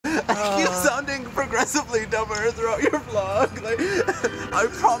I keep sounding progressively dumber throughout your vlog. Like, I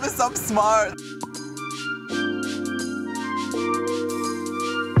promise I'm smart.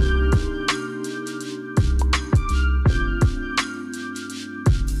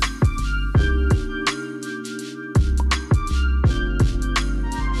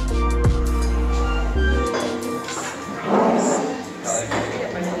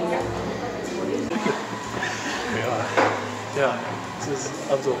 Yeah, this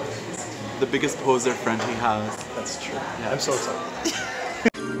is Abdul. The biggest poser friend he has. That's true. Yeah, I'm so excited.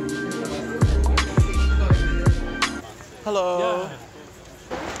 Hello. Yeah.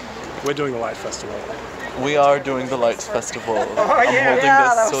 We're doing the Light Festival. We are doing the Lights Festival. I'm holding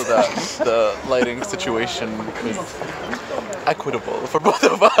this so that the lighting situation is equitable for both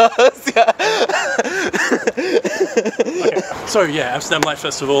of us. Yeah. Okay. So yeah, Amsterdam Light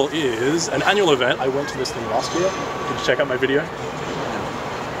Festival is an annual event. I went to this thing last year. Did you check out my video?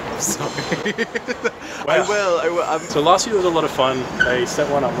 Sorry. Wow. I will. So last year was a lot of fun. They set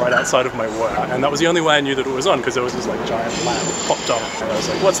one up right outside of my work, and that was the only way I knew that it was on, because there was this like giant lamp popped up, and I was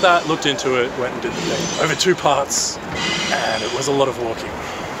like, "What's that?" Looked into it, went and did the thing over 2 parts, and it was a lot of walking.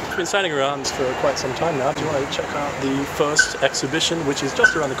 I've been standing around for quite some time now. Do you want to check out the first exhibition, which is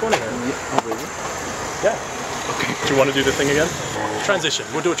just around the corner here? Yeah. Oh, really? Yeah. Okay. Do you want to do the thing again? Transition.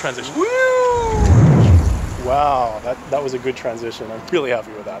 We'll do a transition. Woo! Wow, that was a good transition. I'm really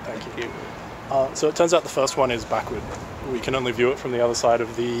happy with that. Thank you. So it turns out the first one is backward. We can only view it from the other side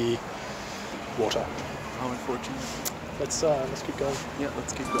of the water. How unfortunate. Let's keep going. Yeah,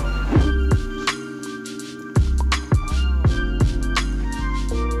 let's keep going.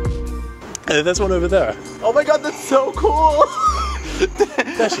 There's one over there. Oh my god, that's so cool!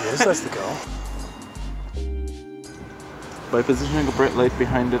 There she is. That's the girl. By positioning a bright light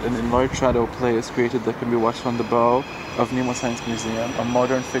behind it, an enlarged shadow play is created that can be watched from the bow of Nemo Science Museum, a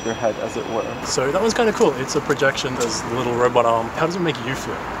modern figurehead as it were. So that one's kind of cool. It's a projection. There's the little robot arm. How does it make you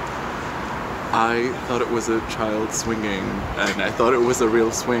feel? I thought it was a child swinging, and I thought it was a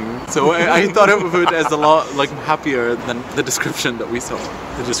real swing. So I thought of it as a lot like happier than the description that we saw.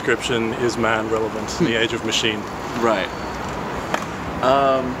 The description is man relevant in the age of machine. Right.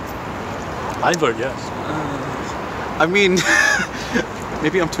 I vote yes. I mean,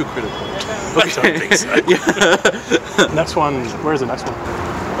 maybe I'm too critical. Okay. I don't think so. Yeah. Next one. Where's the next one?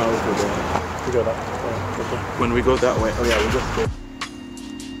 Oh, we go that way. Okay. When we go that way, oh yeah, we'll just go.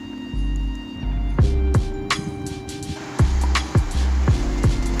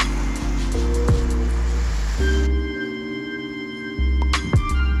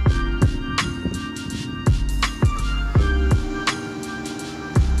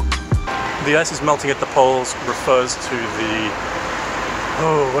 The ice is melting at the poles refers to the,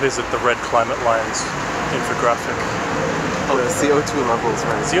 what is it, the red climate lines infographic. Oh, the CO2 levels,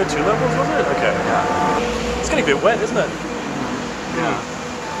 right? CO2 levels, was it? Okay. Yeah. It's getting a bit wet, isn't it? Yeah.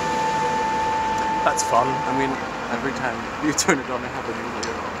 That's fun. I mean, every time you turn it on, I have a new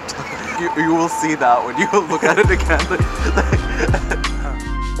layer on. You will see that when you look at it again.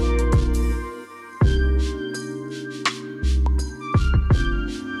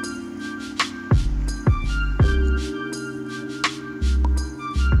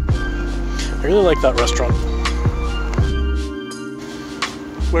 I really like that restaurant.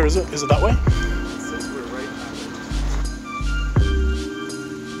 Where is it? Is it that way? It says we're right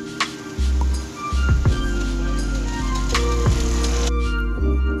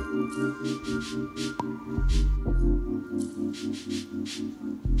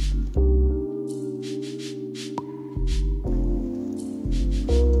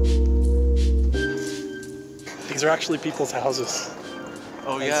These are actually people's houses.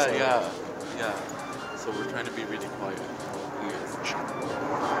 Oh yeah, yeah. Yeah, so we're trying to be really quiet.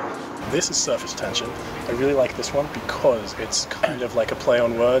 This is surface tension. I really like this one because it's kind of like a play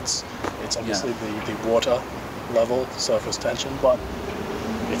on words. It's obviously the water level, surface tension, but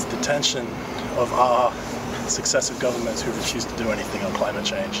it's the tension of our successive governments who refuse to do anything on climate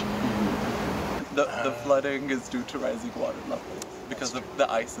change. The flooding is due to rising water levels because the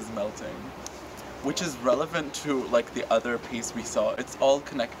ice is melting. Which is relevant to like the other piece we saw. It's all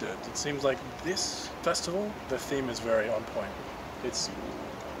connected. It seems like this festival, the theme is very on point. It's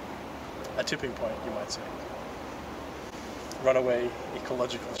a tipping point, you might say. Runaway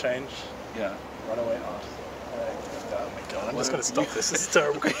ecological change. Yeah. Runaway art. Oh my god, I'm just gonna stop this. This is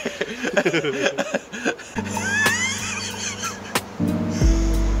terrible.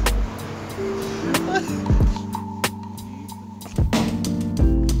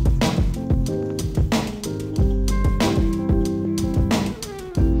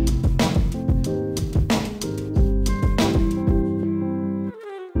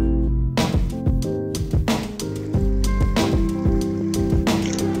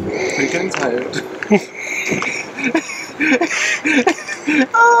 getting tired.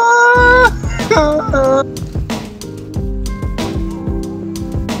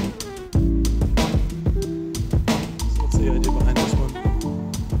 What's the idea behind this one?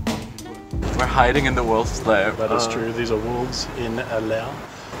 We're hiding in the wolf's lair. That is true. These are wolves in a lair.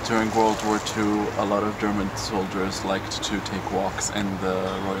 During World War II, a lot of German soldiers liked to take walks in the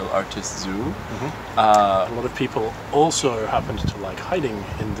Royal Artist Zoo. A lot of people also happened to like hiding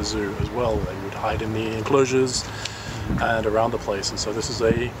in the zoo as well. They would hide in the enclosures and around the place, and so this is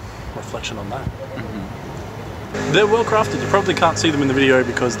a reflection on that. They're well crafted. You probably can't see them in the video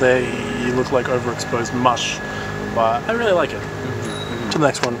because they look like overexposed mush, but I really like it. To the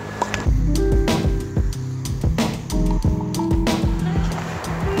next one.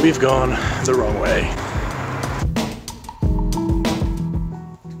 We've gone the wrong way.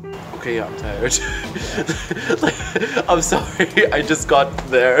 Okay, yeah, I'm tired. I'm sorry, I just got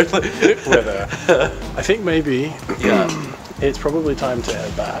there. We're there. I think maybe Yeah. it's probably time to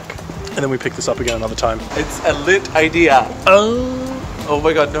head back. And then we pick this up again another time. It's a lit idea. Oh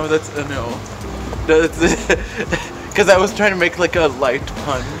my god, no, that's no. That's because I was trying to make like a light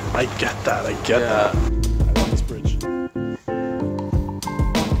pun. I get that, I get that. I love this bridge.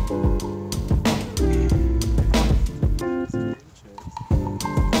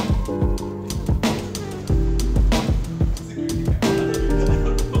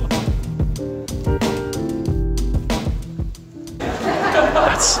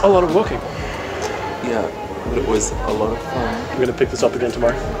 That's a lot of walking. Yeah, but it was a lot of fun. We're gonna pick this up again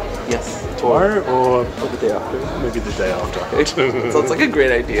tomorrow. Yes. Tomorrow or the day after. maybe the day after. It sounds like a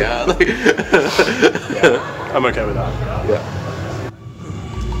great idea. Like Yeah, I'm okay with that. Yeah.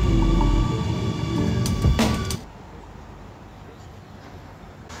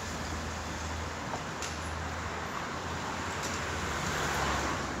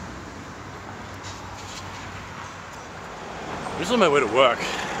 Just on my way to work.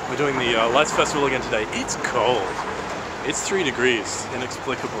 We're doing the Lights Festival again today. It's cold. It's 3 degrees,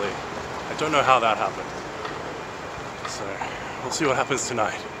 inexplicably. I don't know how that happened. So, we'll see what happens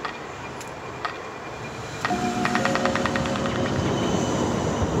tonight.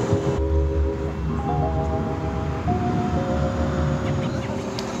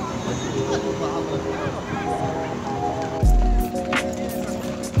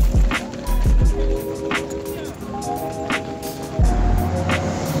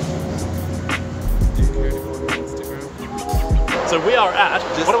 So we are at,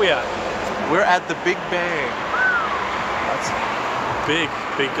 what are we at? We're at the Big Bang. That's big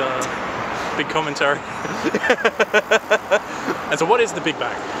commentary. And so what is the Big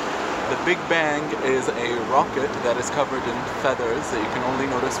Bang? The Big Bang is a rocket that is covered in feathers that you can only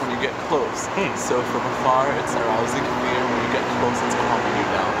notice when you get close. So from afar, it's arousing fear. When you get close, it's calming you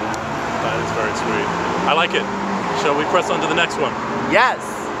down. That is very sweet. I like it. Shall we press on to the next one? Yes!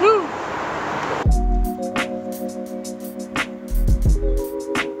 Woo!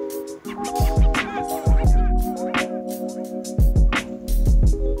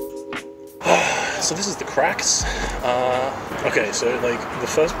 So this is the cracks. Okay, so like the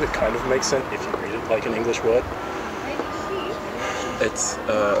first bit kind of makes sense if you read it like an English word. It's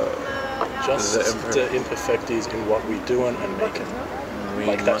Just the imperfecties in what we do and making.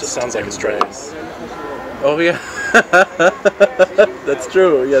 Like that just sounds like Australian. Oh yeah, that's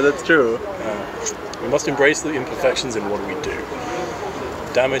true. Yeah, that's true. We must embrace the imperfections in what we do.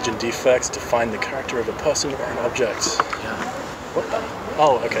 Damage and defects define the character of a person or an object. Yeah. What the?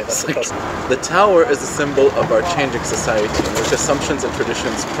 Oh, okay, that's the person. The tower is a symbol of our changing society, in which assumptions and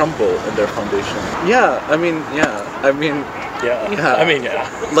traditions crumble in their foundation. Yeah, I mean, yeah. I mean, yeah. I mean, yeah.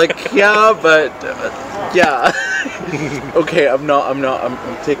 Like, yeah, but yeah. Okay, I'm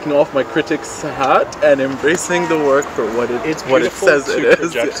taking off my critic's hat and embracing the work for what it says it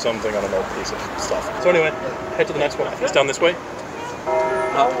is. Project something on an old piece of stuff. So anyway, head to the next one. I think it's down this way.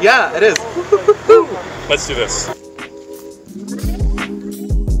 Yeah, it is. Let's do this.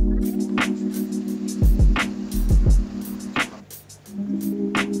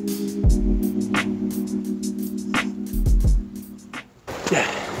 Yeah.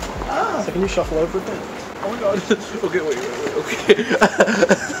 So can you shuffle over a bit? Oh my god. Okay, wait, okay.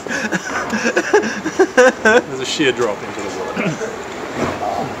 There's a sheer drop into the water.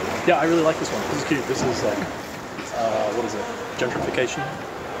 Yeah, I really like this one. This is cute. This is like, what is it? Gentrification,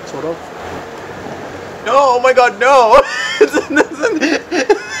 sort of. No, oh my god, no!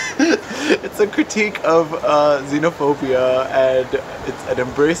 It's a critique of xenophobia and it's an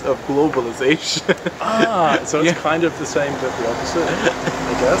embrace of globalization. So it's kind of the same but the opposite,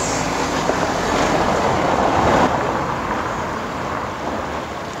 I guess.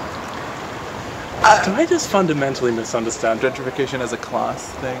 Do I just fundamentally misunderstand? Gentrification as a class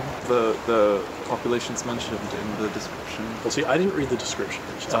thing. The population's mentioned in the description. Well, see, I didn't read the description,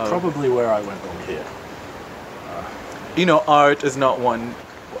 which is probably where I went wrong here. You know, art is not one.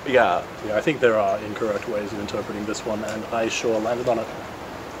 Yeah. Yeah, I think there are incorrect ways of interpreting this one, and I sure landed on it.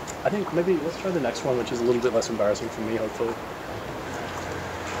 I think maybe let's try the next one, which is a little bit less embarrassing for me, hopefully.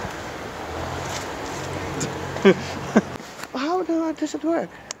 How does it work?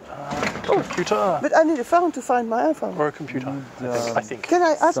 Computer. But I need a phone to find my iPhone. Or a computer, I think. Can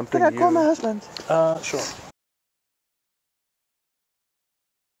I call my husband? Sure.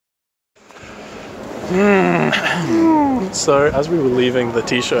 So, as we were leaving the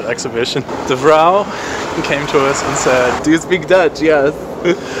t-shirt exhibition, the vrouw came to us and said, Do you speak Dutch? Yes.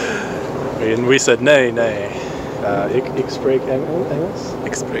 and we said, nee. Ik spreek Engels?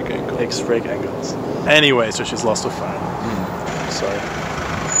 Ik spreek Engels. Ik spreek Engels. Anyway, so she's lost her phone. So,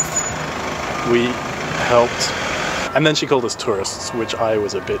 we helped. And then she called us tourists, which I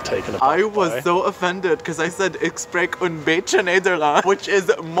was a bit taken aback I was by. so offended because I said ik spreek een beetje Nederlands, which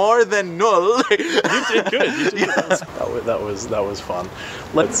is more than null. You did good. You did good. That was fun.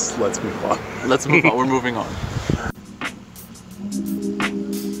 Let's move on. Let's move on. We're moving on.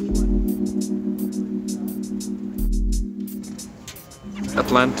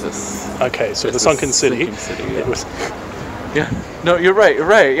 Atlantis. Okay, so It's the sunken city. sinking city, yeah. It was. Yeah. No, you're right. You're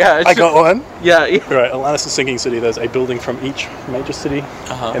right. Yeah. I got one. Yeah. Right, Atlantis is sinking city. There's a building from each major city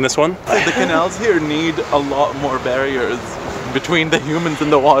in this one. The canals here need a lot more barriers between the humans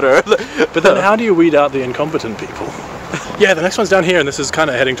and the water. But then how do you weed out the incompetent people? Yeah, the next one's down here, and this is kind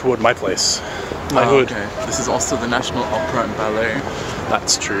of heading toward my place. My hood. Okay. This is also the National Opera and Ballet.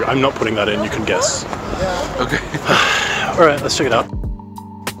 That's true. I'm not putting that in, you can guess. Okay. Alright, let's check it out.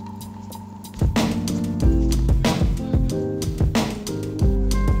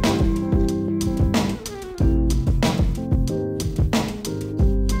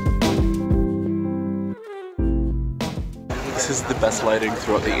 This is the best lighting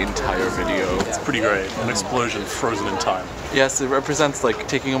throughout the entire video. It's pretty great. An explosion frozen in time. Yes, it represents like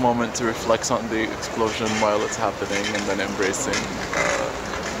taking a moment to reflect on the explosion while it's happening and then embracing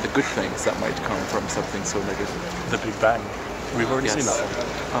the good things that might come from something so negative. The Big Bang. We've already seen that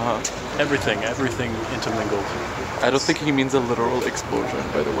one. Everything intermingled. I don't think he means a literal explosion,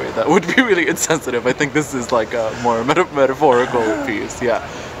 by the way. That would be really insensitive. I think this is like a more metaphorical piece. Yeah.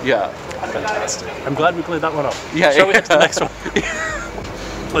 Yeah. Fantastic. I'm glad we cleared that one up. Yeah. Shall we head to the next one?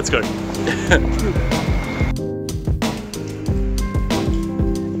 Let's go.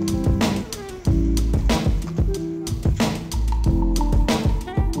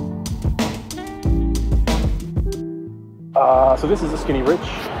 So this is the Skinny Bridge.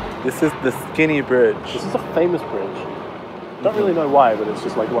 This is the Skinny Bridge. This is a famous bridge. Don't really know why, but it's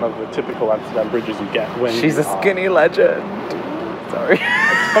just like one of the typical Amsterdam bridges you get when She's a skinny legend. Sorry.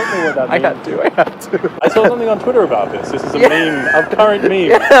 I don't know what that means. I had to. I saw something on Twitter about this. This is a meme, a current meme.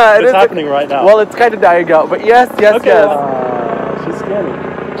 Yeah, that's happening right now. Well, it's kind of dying out, but yes. Okay. She's skinny.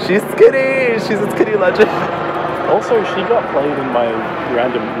 She's skinny. She's a skinny legend. Also, she got played in my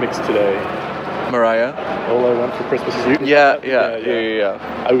random mix today. Mariah. All I Want for Christmas Is You. Yeah.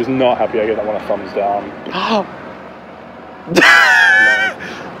 I was not happy. I gave that one a thumbs down. No,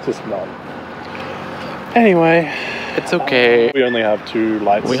 just none. Anyway, it's okay. we only have 2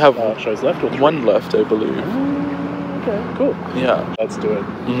 lights. We have shows left, or 3? 1 left, I believe. Okay, cool. Yeah. Let's do it.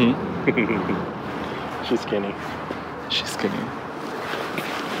 She's skinny. She's skinny.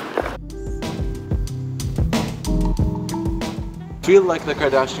 I feel like the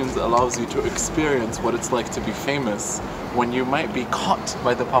Kardashians allows you to experience what it's like to be famous when you might be caught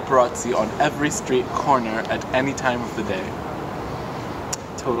by the paparazzi on every street corner at any time of the day.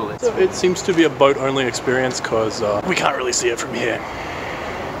 Totally. So it seems to be a boat-only experience because we can't really see it from here.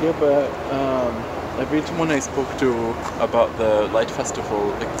 Yeah, but everyone I spoke to about the Light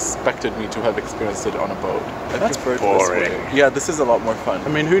Festival expected me to have experienced it on a boat. That's boring. Yeah, this is a lot more fun. I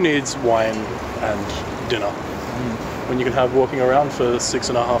mean, who needs wine and dinner when you can have walking around for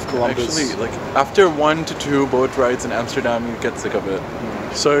 6.5 kilometers? Actually, like after 1 to 2 boat rides in Amsterdam, you get sick of it.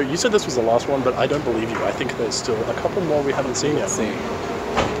 So you said this was the last one, but I don't believe you. I think there's still a couple more we haven't seen yet.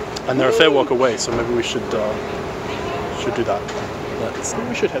 And they're a fair walk away, so maybe we should do that. Maybe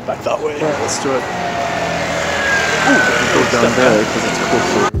we should head back that way. Yeah, let's do it. Ooh, go down there because it's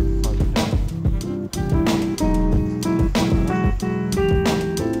closer.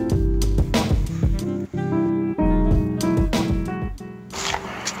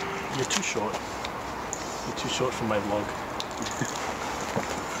 You're too short. You're too short for my vlog.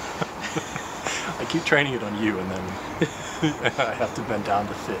 I keep training it on you, and then I have to bend down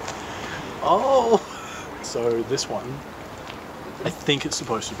to fit. Oh! So this one, I think it's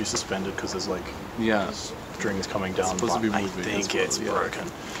supposed to be suspended because there's like strings coming down. It's supposed to be but moving I think as well, it's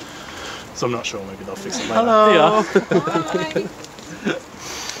broken. So I'm not sure. Maybe they'll fix it later. Hello! Yeah.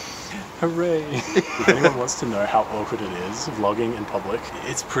 Hooray! If anyone wants to know how awkward it is vlogging in public,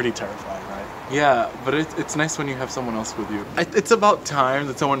 it's pretty terrifying, right? Yeah, but it's nice when you have someone else with you. It's about time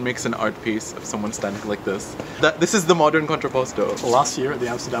that someone makes an art piece of someone standing like this. This is the modern contrapposto. Last year at the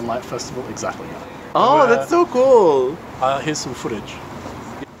Amsterdam Light Festival, exactly. Oh, that's so cool! Here's some footage.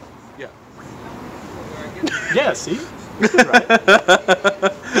 Yeah. Yeah, see? It's good, right?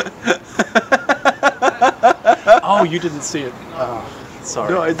 Oh, you didn't see it.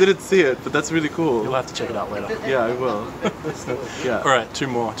 Sorry. No, I didn't see it, but that's really cool. You'll have to check it out later. Yeah, I will. Yeah. Alright, two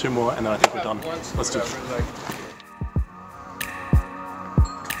more, and then I think we're done. Let's do it.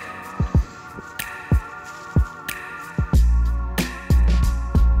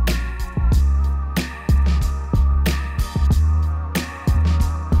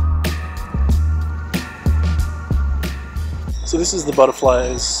 So this is the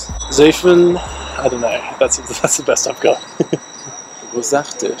butterflies. Zephyrine, I don't know. That's the best I've got.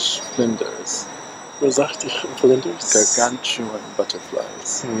 Rosartish flinders. Rosartish flinders. Gargantuan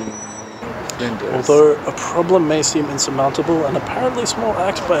butterflies. Flinders. Although a problem may seem insurmountable, an apparently small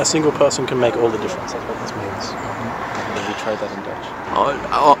act by a single person can make all the difference. That's what this means. Let me try that in Dutch.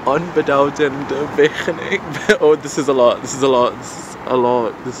 Onbeduidende beginning. Oh, this is a lot. This is a lot. This is a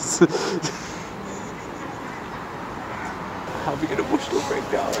lot. This is. Having an emotional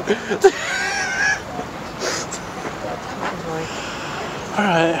breakdown.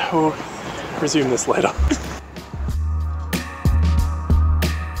 Alright, we'll resume this later.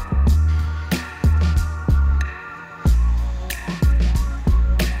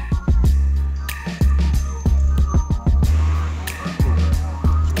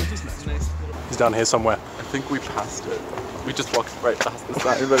 He's down here somewhere. I think we passed it. We just walked right past the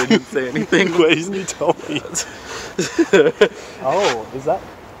sign, but I didn't say anything. Wait, didn't you tell me? Oh, is that?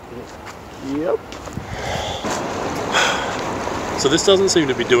 Yep. So this doesn't seem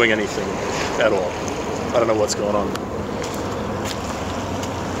to be doing anything at all. I don't know what's going on.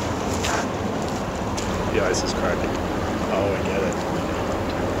 The ice is cracking. Oh, I get it.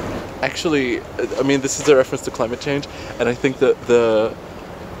 Actually, I mean, this is a reference to climate change, and I think that the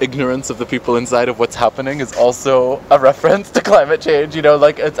ignorance of the people inside of what's happening is also a reference to climate change, you know,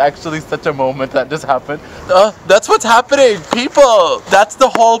 like it's actually such a moment that just happened. That's what's happening, people! That's the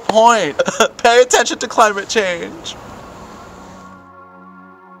whole point. Pay attention to climate change.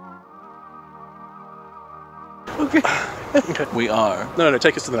 Okay. Okay. We are. No,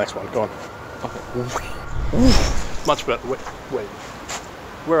 take us to the next one. Go on. Okay. Much better. Wait.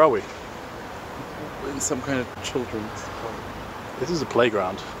 Where are we? In some kind of children's. This is a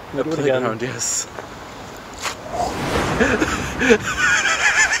playground. A playground, yes.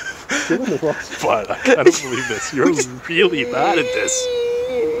 But I don't believe this. You're really bad at this.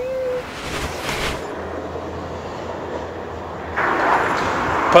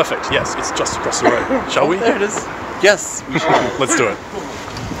 Perfect. Yes, it's just across the road. Shall we? There it is. Yes, we should. Let's do it.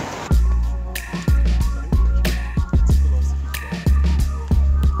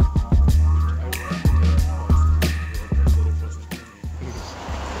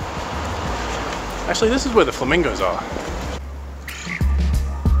 Actually, this is where the flamingos are.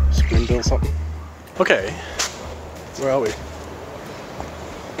 Spindle or something. Okay. Where are we?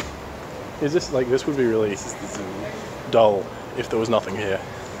 Is this like, this would be really dull if there was nothing here.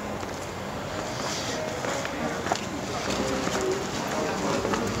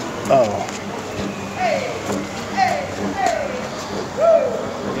 Oh.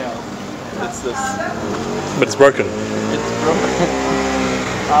 Yeah. It's this. But it's broken. It's broken.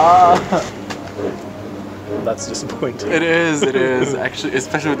 That's disappointing. It is. Actually,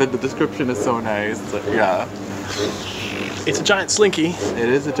 especially that the description is so nice. Like, yeah. It's a giant slinky. It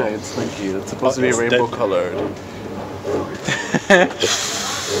is a giant slinky. It's supposed to be rainbow colored.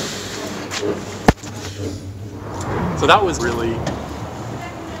 So that was really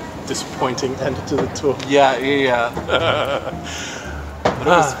disappointing end to the tour. Yeah. But it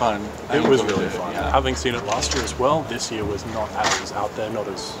was fun. It was really fun. Yeah. Having seen it last year as well, this year was not as out there, not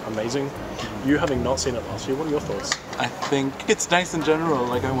as amazing. You having not seen it last year, what are your thoughts? I think it's nice in general.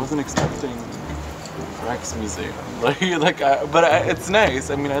 Like, I wasn't expecting Rijksmuseum. It's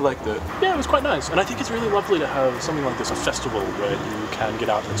nice. I mean, I liked it. Yeah, it was quite nice. And I think it's really lovely to have something like this, a festival where you can get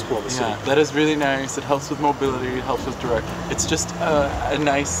out and explore the city. Yeah, that is really nice. It helps with mobility, it helps with direct. It's just a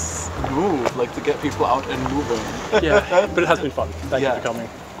nice move, like to get people out and moving. Yeah, but it has been fun. Thank you for coming.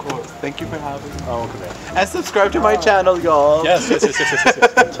 Of course. Thank you for having me. Oh, come here. And subscribe to my channel, y'all. Yes.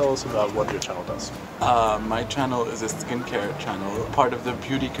 Tell us about what your channel does. My channel is a skincare channel, part of the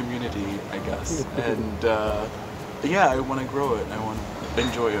beauty community, I guess. And yeah, I want to grow it. I want to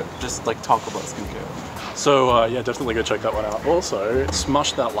enjoy it. Just like talk about skincare. So yeah, definitely go check that one out. Also,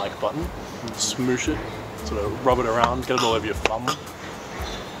 smush that like button, smoosh it, sort of rub it around, get it all over your thumb.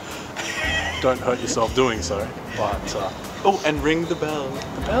 Don't hurt yourself doing so, but oh, and ring the bell.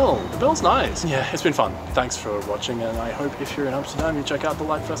 The bell's nice. Yeah, it's been fun. Thanks for watching, and I hope if you're in Amsterdam, you check out the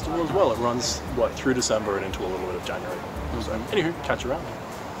Light Festival as well. It runs, what, through December and into a little bit of January. So, anywho, catch you around.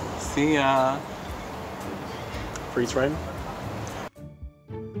 See ya. Freeze frame.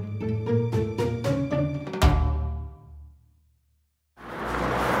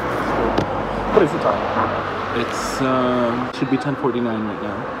 What is the time? It's should be 10:49 right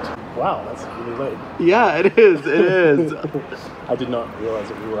now. Wow, that's really late. Yeah, it is. It is. I did not realize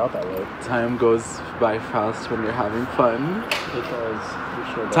that we were out that late. Time goes by fast when you're having fun. It does.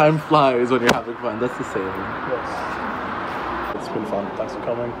 It sure does. Time flies when you're having fun. That's the saying. Yes. It's been fun. Thanks for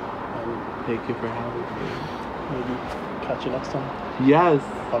coming. And thank you for having me. maybe catch you next time. Yes.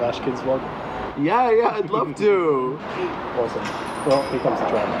 On Ash Kids vlog. Yeah, I'd love to. Awesome. Well, here comes the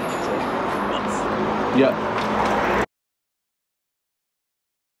train. So. Yeah.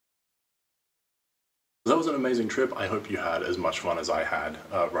 That was an amazing trip. I hope you had as much fun as I had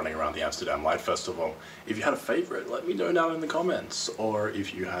running around the Amsterdam Light Festival. If you had a favorite, let me know down in the comments. Or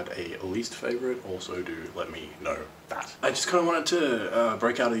if you had a least favorite, also do let me know that. I just kind of wanted to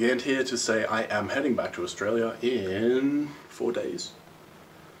break out of the end here to say I am heading back to Australia in 4 days.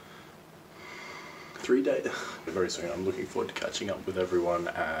 3 days. Very soon. I'm looking forward to catching up with everyone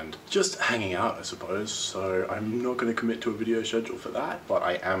and just hanging out, I suppose. So I'm not going to commit to a video schedule for that, but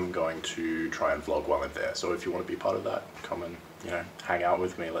I am going to try and vlog while I'm there. So if you want to be part of that, come and, you know, hang out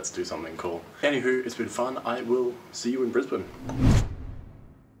with me. Let's do something cool. Anywho, it's been fun. I will see you in Brisbane.